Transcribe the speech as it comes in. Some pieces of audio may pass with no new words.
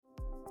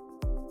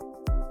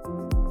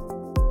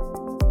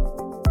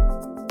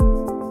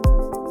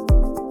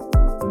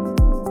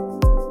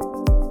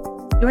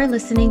You're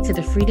listening to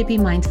the Free to Be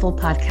Mindful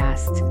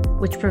podcast,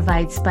 which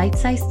provides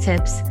bite-sized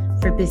tips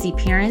for busy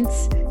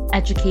parents,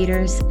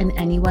 educators, and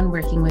anyone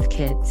working with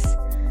kids.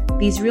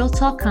 These real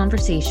talk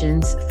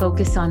conversations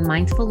focus on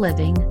mindful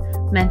living,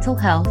 mental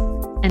health,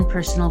 and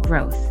personal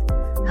growth,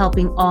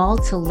 helping all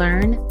to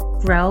learn,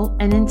 grow,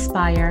 and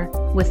inspire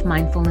with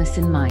mindfulness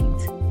in mind.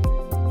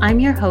 I'm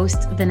your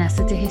host,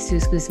 Vanessa de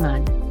Jesus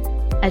Guzman,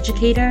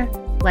 educator,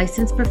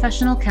 licensed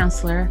professional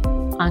counselor,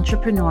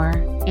 entrepreneur,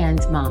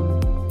 and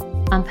mom.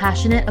 I'm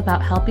passionate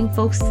about helping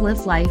folks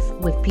live life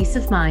with peace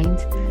of mind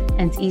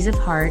and ease of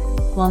heart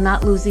while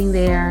not losing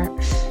their,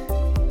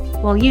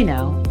 well, you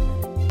know,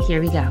 here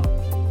we go.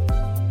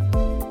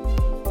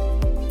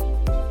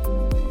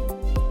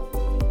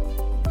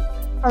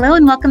 Hello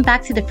and welcome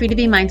back to the Free to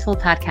Be Mindful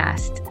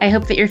podcast. I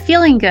hope that you're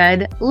feeling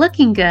good,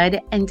 looking good,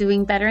 and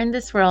doing better in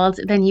this world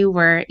than you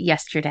were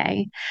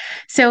yesterday.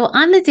 So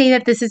on the day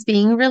that this is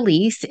being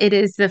released, it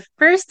is the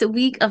first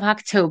week of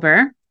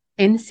October.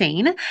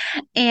 Insane.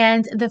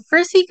 And the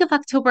first week of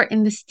October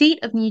in the state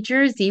of New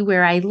Jersey,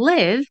 where I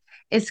live,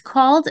 is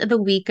called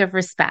the Week of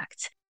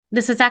Respect.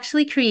 This was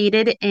actually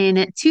created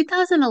in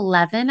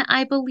 2011,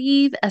 I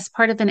believe, as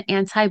part of an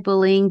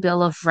anti-bullying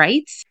Bill of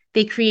Rights.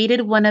 They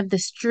created one of the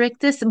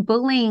strictest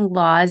bullying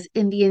laws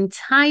in the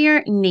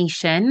entire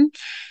nation.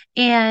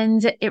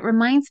 And it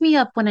reminds me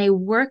of when I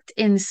worked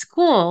in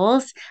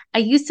schools, I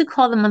used to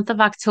call the month of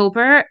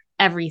October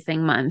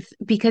Everything Month,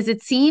 because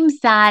it seems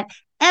that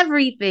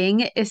everything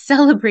is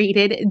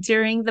celebrated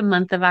during the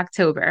month of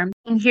October.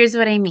 And here's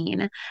what I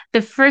mean.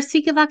 The first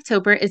week of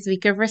October is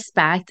Week of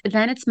Respect.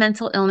 Then it's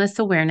Mental Illness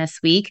Awareness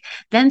Week.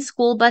 Then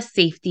School Bus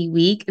Safety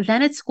Week.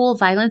 Then it's School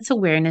Violence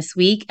Awareness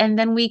Week. And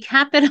then we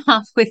cap it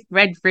off with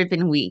Red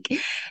Ribbon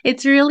Week.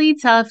 It's really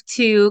tough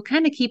to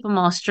kind of keep them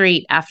all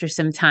straight after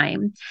some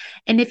time.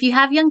 And if you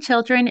have young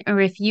children,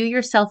 or if you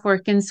yourself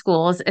work in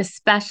schools,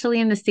 especially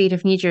in the state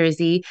of New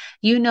Jersey,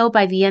 you know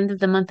by the end of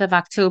the month of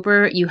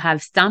October, you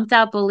have stomped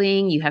out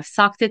bullying, you have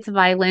socked it to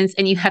violence,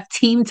 and you have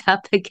teamed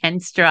up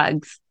against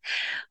drugs.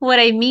 What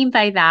I mean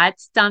by that,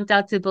 stomped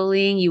out to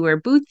bullying, you wear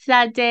boots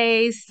that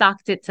day,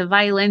 socked it to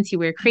violence, you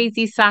wear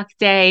crazy sock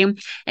day,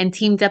 and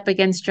teamed up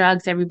against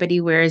drugs,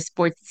 everybody wears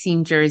sports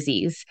team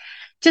jerseys.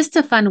 Just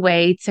a fun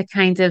way to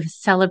kind of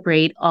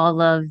celebrate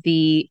all of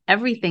the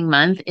everything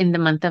month in the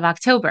month of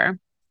October.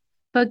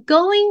 But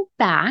going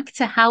back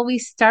to how we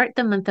start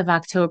the month of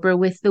October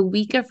with the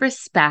Week of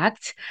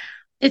Respect,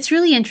 it's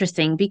really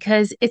interesting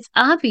because it's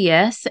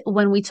obvious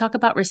when we talk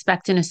about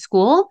respect in a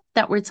school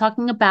that we're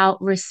talking about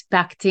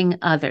respecting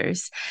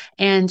others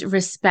and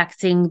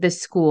respecting the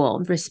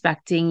school,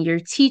 respecting your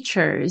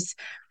teachers.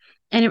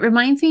 And it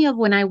reminds me of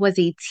when I was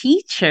a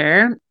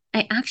teacher,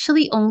 I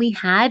actually only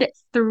had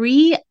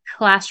 3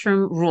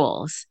 classroom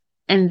rules,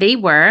 and they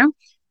were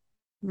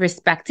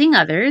respecting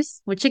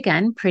others, which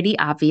again, pretty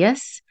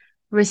obvious,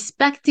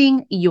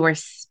 respecting your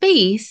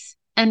space,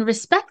 and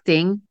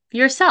respecting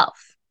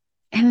yourself.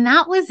 And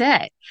that was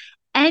it.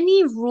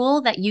 Any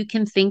rule that you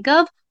can think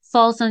of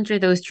falls under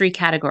those 3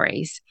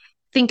 categories.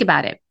 Think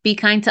about it. Be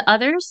kind to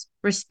others,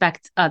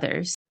 respect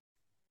others.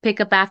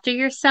 Pick up after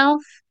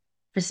yourself,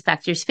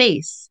 respect your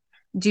space.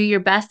 Do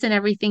your best in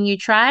everything you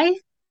try,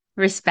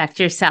 respect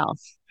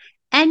yourself.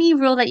 Any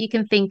rule that you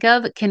can think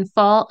of can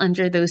fall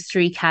under those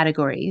 3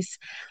 categories.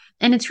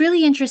 And it's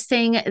really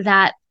interesting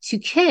that to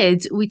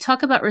kids, we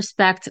talk about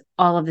respect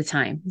all of the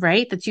time,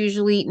 right? That's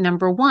usually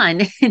number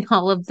 1 in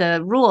all of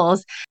the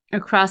rules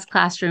across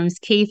classrooms,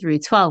 K through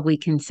 12, we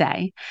can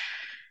say.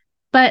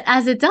 But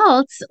as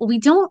adults, we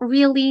don't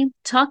really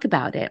talk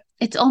about it.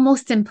 It's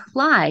almost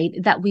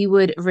implied that we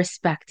would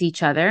respect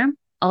each other.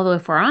 Although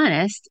if we're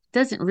honest, it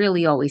doesn't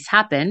really always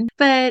happen.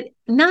 But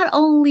not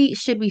only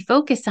should we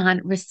focus on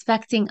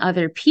respecting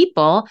other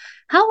people,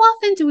 how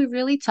often do we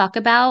really talk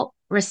about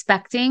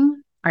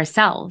respecting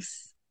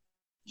ourselves?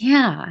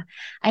 Yeah,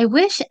 I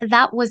wish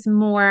that was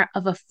more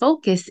of a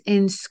focus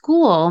in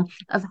school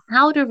of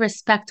how to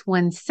respect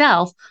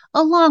oneself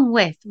along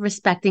with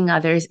respecting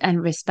others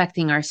and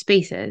respecting our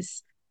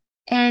spaces.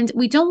 And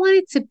we don't want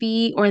it to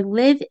be or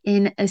live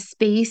in a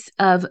space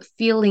of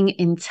feeling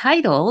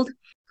entitled.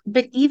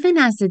 But even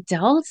as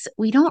adults,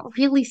 we don't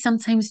really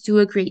sometimes do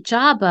a great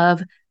job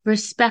of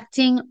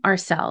respecting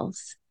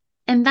ourselves.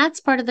 And that's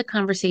part of the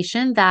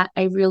conversation that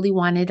I really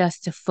wanted us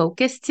to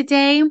focus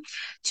today,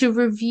 to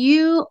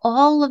review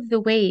all of the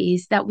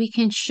ways that we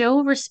can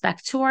show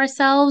respect to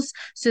ourselves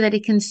so that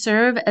it can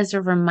serve as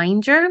a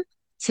reminder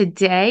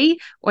today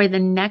or the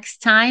next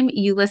time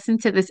you listen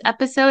to this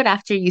episode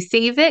after you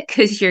save it,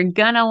 because you're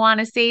gonna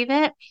want to save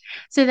it,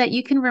 so that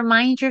you can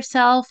remind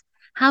yourself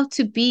how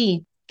to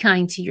be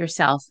kind to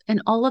yourself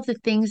and all of the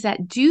things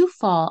that do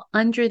fall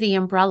under the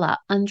umbrella,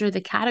 under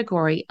the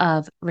category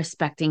of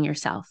respecting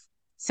yourself.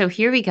 So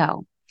here we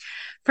go.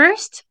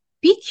 First,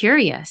 be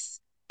curious.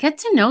 Get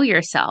to know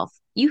yourself.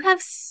 You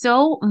have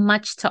so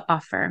much to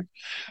offer.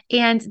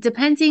 And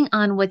depending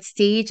on what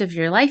stage of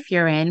your life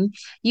you're in,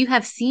 you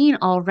have seen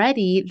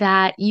already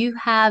that you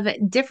have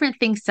different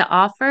things to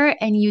offer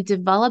and you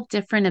develop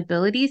different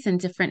abilities and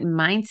different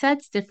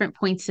mindsets, different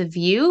points of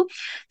view,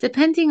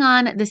 depending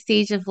on the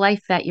stage of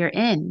life that you're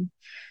in.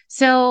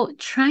 So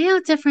try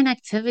out different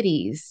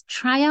activities,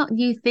 try out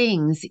new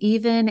things,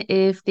 even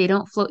if they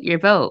don't float your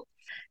boat.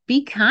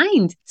 Be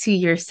kind to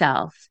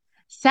yourself.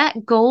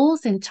 Set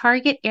goals and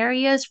target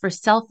areas for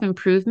self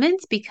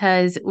improvement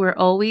because we're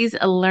always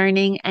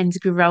learning and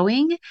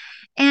growing,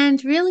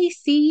 and really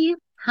see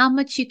how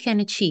much you can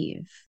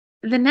achieve.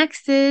 The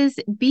next is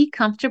be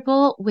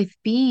comfortable with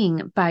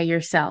being by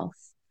yourself.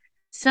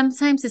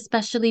 Sometimes,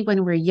 especially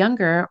when we're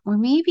younger, or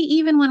maybe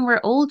even when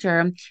we're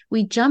older,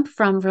 we jump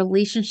from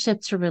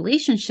relationship to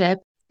relationship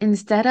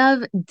instead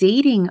of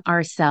dating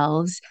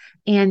ourselves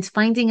and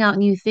finding out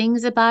new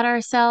things about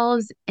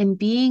ourselves and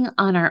being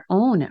on our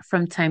own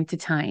from time to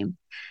time.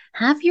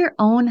 Have your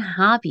own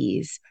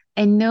hobbies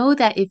and know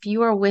that if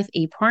you are with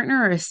a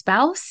partner or a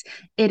spouse,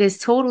 it is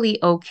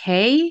totally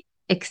okay,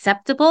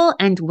 acceptable,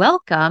 and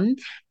welcome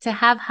to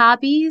have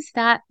hobbies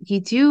that you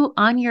do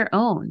on your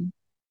own.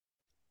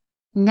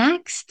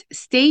 Next,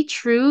 stay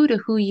true to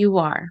who you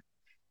are.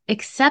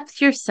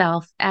 Accept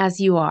yourself as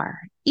you are,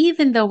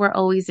 even though we're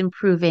always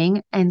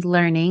improving and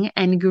learning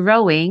and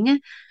growing.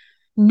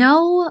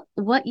 Know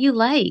what you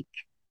like,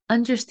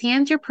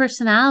 understand your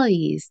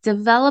personalities,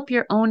 develop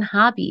your own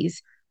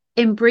hobbies,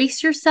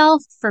 embrace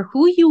yourself for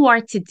who you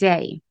are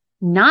today,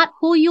 not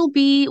who you'll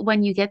be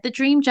when you get the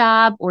dream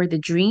job or the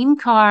dream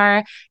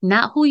car,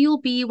 not who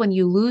you'll be when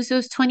you lose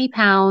those 20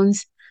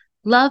 pounds.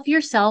 Love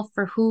yourself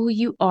for who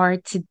you are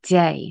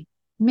today.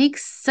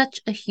 Makes such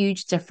a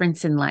huge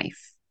difference in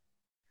life.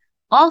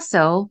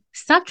 Also,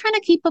 stop trying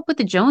to keep up with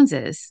the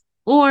Joneses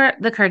or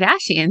the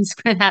Kardashians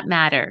for that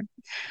matter.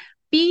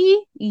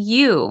 Be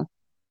you.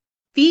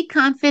 Be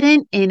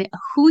confident in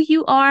who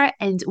you are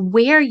and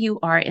where you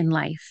are in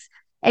life.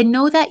 And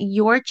know that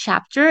your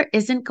chapter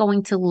isn't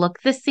going to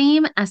look the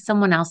same as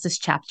someone else's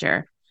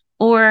chapter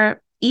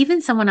or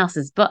even someone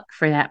else's book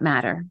for that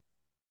matter.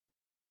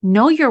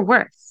 Know your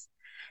worth.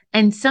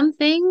 And some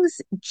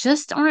things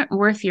just aren't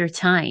worth your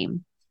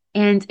time.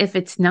 And if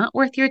it's not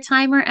worth your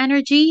time or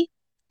energy,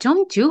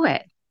 don't do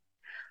it.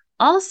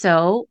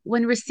 Also,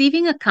 when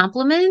receiving a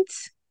compliment,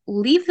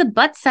 leave the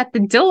butts at the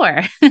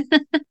door.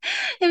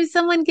 If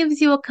someone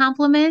gives you a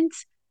compliment,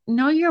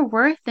 know your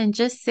worth and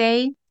just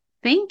say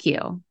thank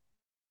you.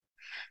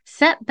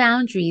 Set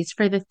boundaries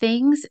for the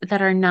things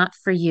that are not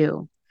for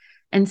you.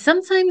 And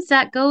sometimes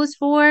that goes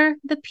for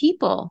the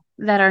people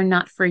that are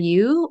not for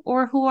you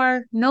or who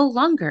are no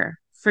longer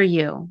for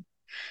you.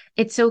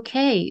 It's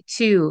okay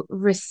to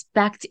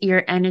respect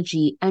your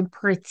energy and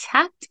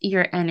protect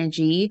your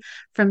energy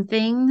from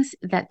things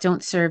that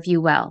don't serve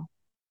you well.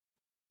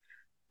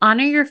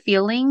 Honor your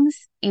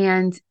feelings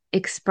and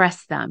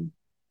express them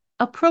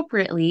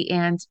appropriately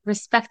and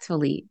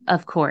respectfully,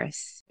 of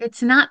course.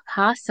 It's not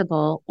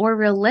possible or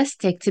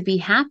realistic to be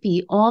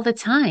happy all the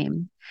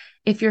time.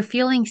 If you're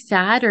feeling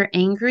sad or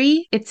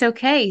angry, it's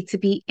okay to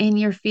be in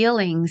your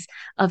feelings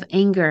of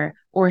anger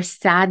or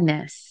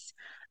sadness.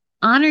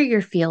 Honor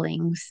your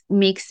feelings,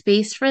 make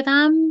space for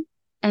them,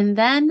 and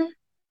then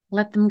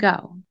let them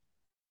go.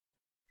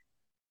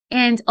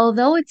 And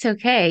although it's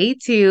okay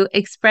to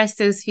express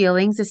those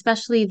feelings,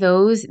 especially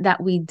those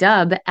that we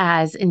dub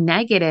as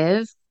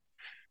negative,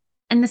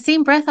 in the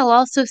same breath, I'll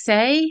also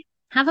say,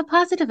 have a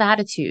positive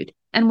attitude.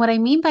 And what I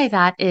mean by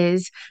that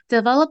is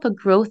develop a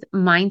growth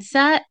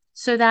mindset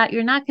so that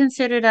you're not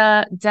considered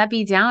a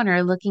Debbie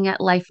Downer looking at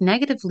life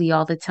negatively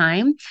all the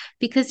time,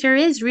 because there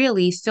is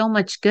really so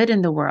much good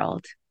in the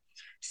world.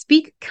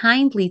 Speak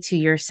kindly to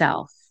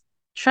yourself.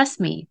 Trust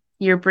me,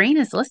 your brain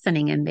is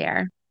listening in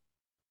there.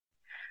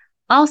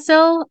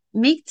 Also,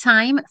 make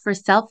time for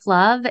self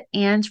love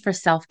and for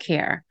self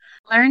care.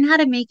 Learn how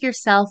to make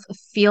yourself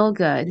feel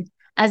good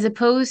as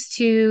opposed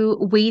to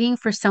waiting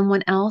for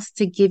someone else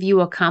to give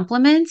you a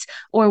compliment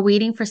or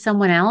waiting for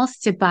someone else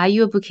to buy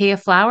you a bouquet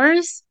of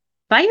flowers.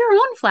 Buy your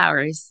own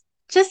flowers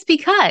just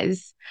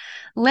because.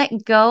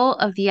 Let go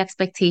of the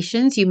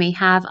expectations you may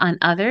have on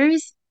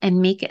others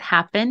and make it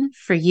happen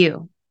for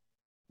you.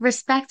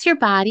 Respect your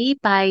body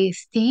by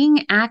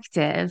staying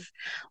active.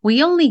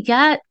 We only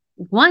get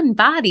one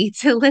body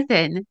to live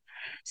in.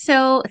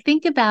 So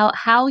think about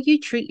how you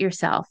treat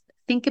yourself.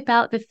 Think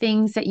about the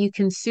things that you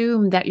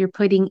consume that you're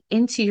putting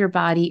into your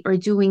body or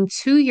doing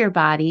to your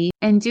body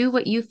and do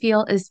what you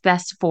feel is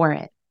best for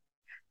it.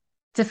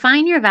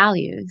 Define your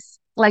values.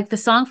 Like the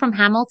song from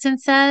Hamilton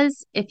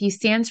says, if you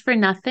stand for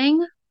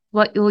nothing,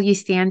 what will you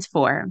stand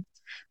for?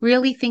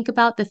 Really think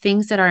about the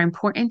things that are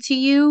important to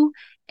you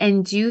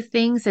and do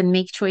things and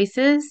make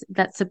choices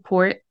that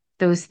support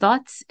those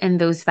thoughts and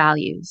those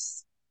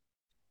values.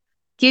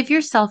 Give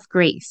yourself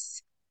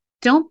grace.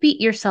 Don't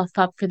beat yourself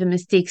up for the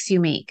mistakes you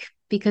make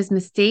because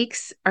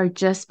mistakes are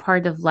just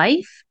part of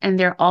life and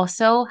they're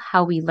also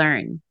how we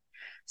learn.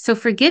 So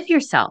forgive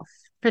yourself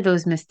for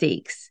those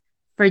mistakes,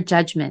 for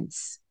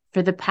judgments,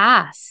 for the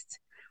past.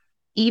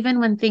 Even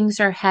when things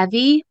are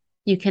heavy,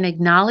 you can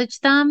acknowledge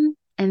them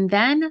and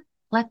then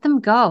let them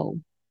go.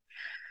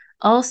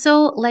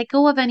 Also, let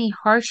go of any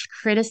harsh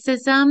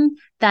criticism,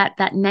 that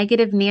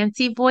negative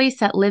Nancy voice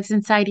that lives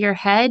inside your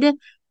head,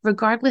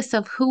 regardless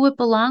of who it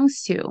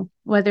belongs to,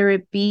 whether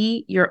it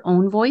be your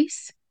own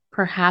voice,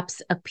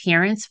 perhaps a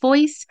parent's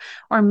voice,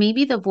 or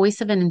maybe the voice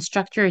of an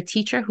instructor or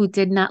teacher who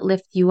did not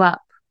lift you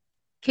up.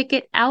 Kick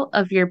it out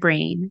of your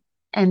brain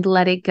and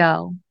let it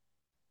go.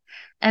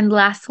 And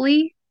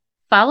lastly,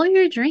 follow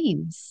your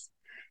dreams.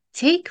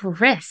 Take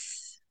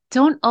risks.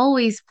 Don't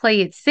always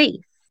play it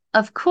safe.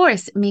 Of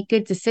course, make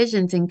good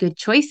decisions and good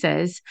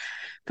choices,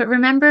 but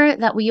remember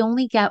that we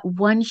only get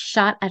one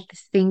shot at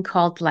this thing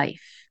called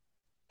life.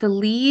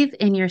 Believe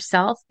in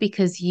yourself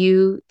because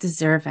you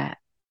deserve it.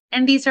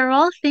 And these are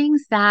all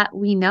things that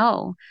we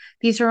know.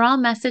 These are all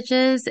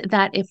messages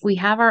that if we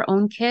have our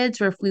own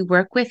kids or if we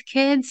work with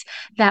kids,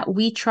 that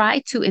we try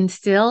to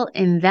instill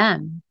in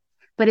them.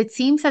 But it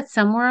seems that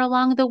somewhere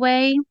along the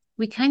way,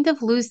 we kind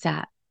of lose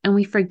that and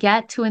we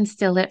forget to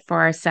instill it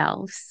for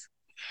ourselves.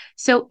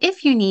 So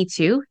if you need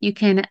to, you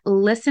can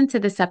listen to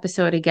this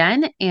episode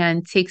again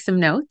and take some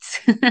notes.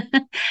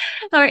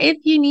 Or if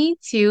you need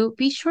to,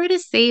 be sure to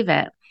save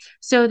it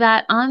so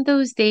that on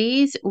those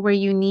days where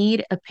you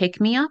need a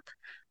pick-me-up,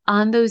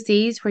 on those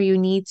days where you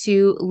need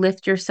to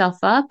lift yourself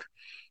up,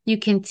 you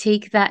can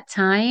take that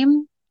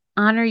time,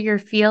 honor your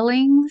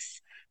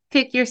feelings,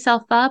 pick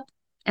yourself up,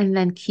 and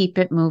then keep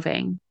it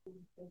moving.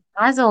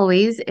 As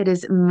always, it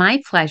is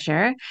my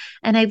pleasure,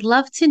 and I'd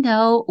love to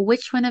know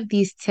which one of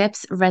these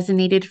tips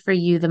resonated for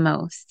you the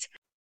most.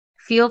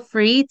 Feel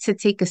free to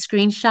take a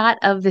screenshot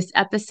of this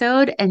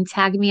episode and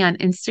tag me on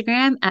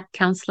Instagram at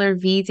Counselor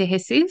V de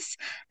Jesus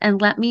and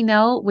let me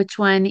know which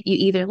one you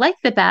either like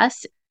the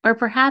best or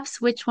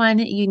perhaps which one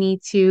you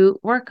need to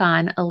work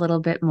on a little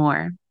bit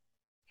more.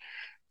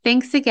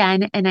 Thanks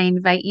again, and I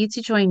invite you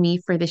to join me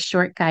for this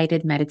short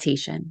guided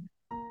meditation.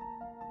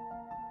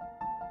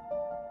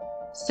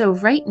 So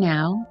right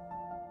now,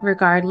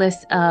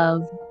 regardless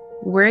of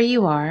where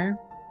you are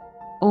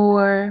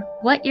or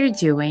what you're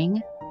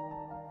doing,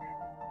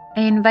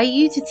 I invite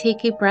you to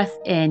take a breath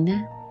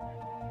in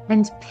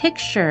and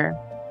picture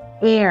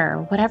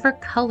air, whatever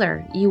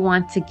color you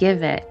want to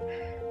give it.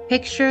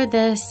 Picture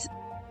this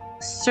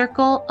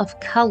circle of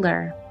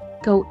color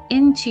go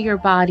into your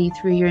body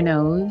through your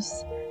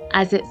nose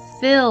as it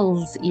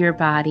fills your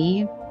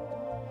body,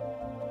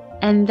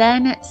 and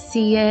then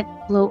see it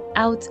blow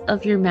out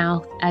of your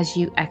mouth as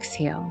you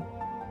exhale.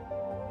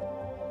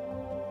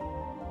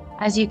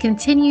 As you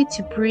continue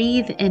to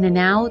breathe in and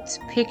out,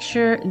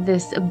 picture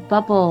this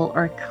bubble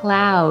or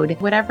cloud,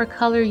 whatever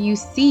color you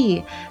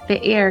see,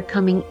 the air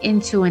coming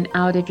into and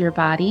out of your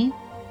body.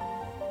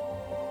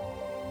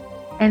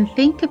 And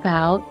think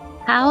about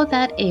how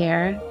that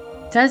air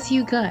does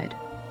you good,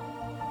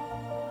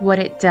 what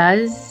it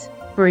does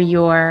for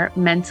your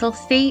mental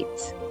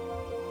state,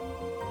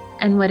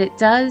 and what it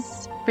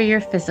does for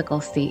your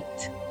physical state.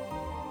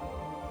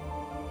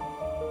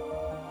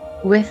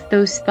 With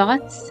those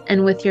thoughts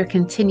and with your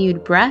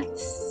continued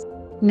breaths,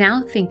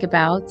 now think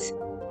about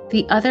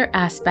the other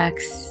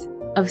aspects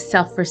of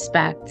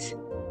self-respect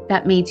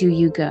that may do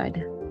you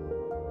good.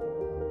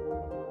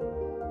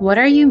 What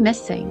are you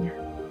missing?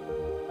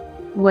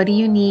 What do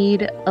you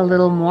need a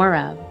little more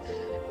of?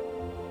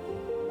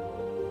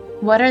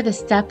 What are the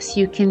steps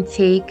you can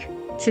take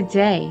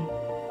today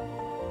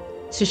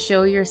to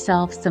show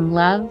yourself some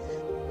love,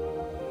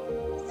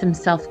 some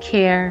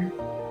self-care,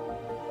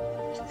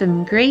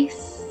 some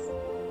grace,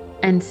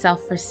 and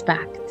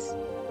self-respect,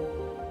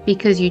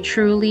 because you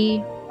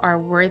truly are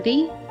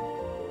worthy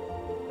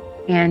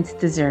and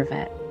deserve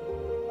it.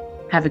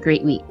 Have a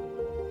great week.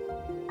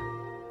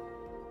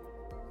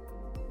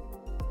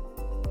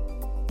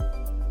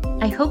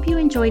 I hope you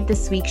enjoyed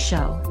this week's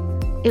show.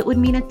 It would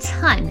mean a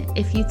ton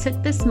if you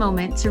took this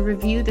moment to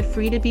review the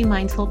Free to Be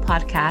Mindful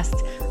podcast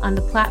on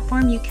the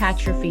platform you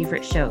catch your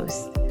favorite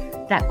shows.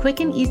 That quick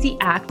and easy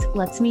act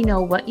lets me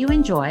know what you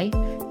enjoy,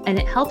 and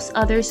it helps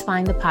others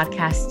find the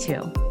podcast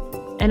too.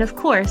 And of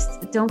course,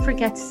 don't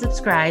forget to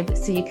subscribe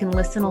so you can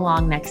listen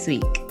along next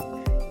week.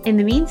 In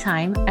the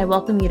meantime, I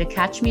welcome you to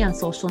catch me on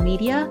social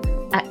media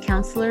at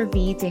Counselor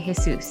V de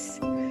Jesus.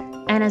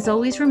 And as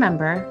always,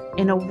 remember,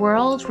 in a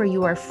world where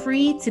you are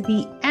free to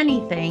be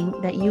anything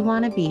that you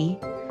want to be,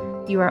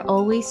 you are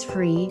always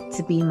free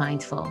to be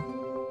mindful.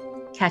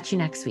 Catch you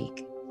next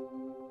week.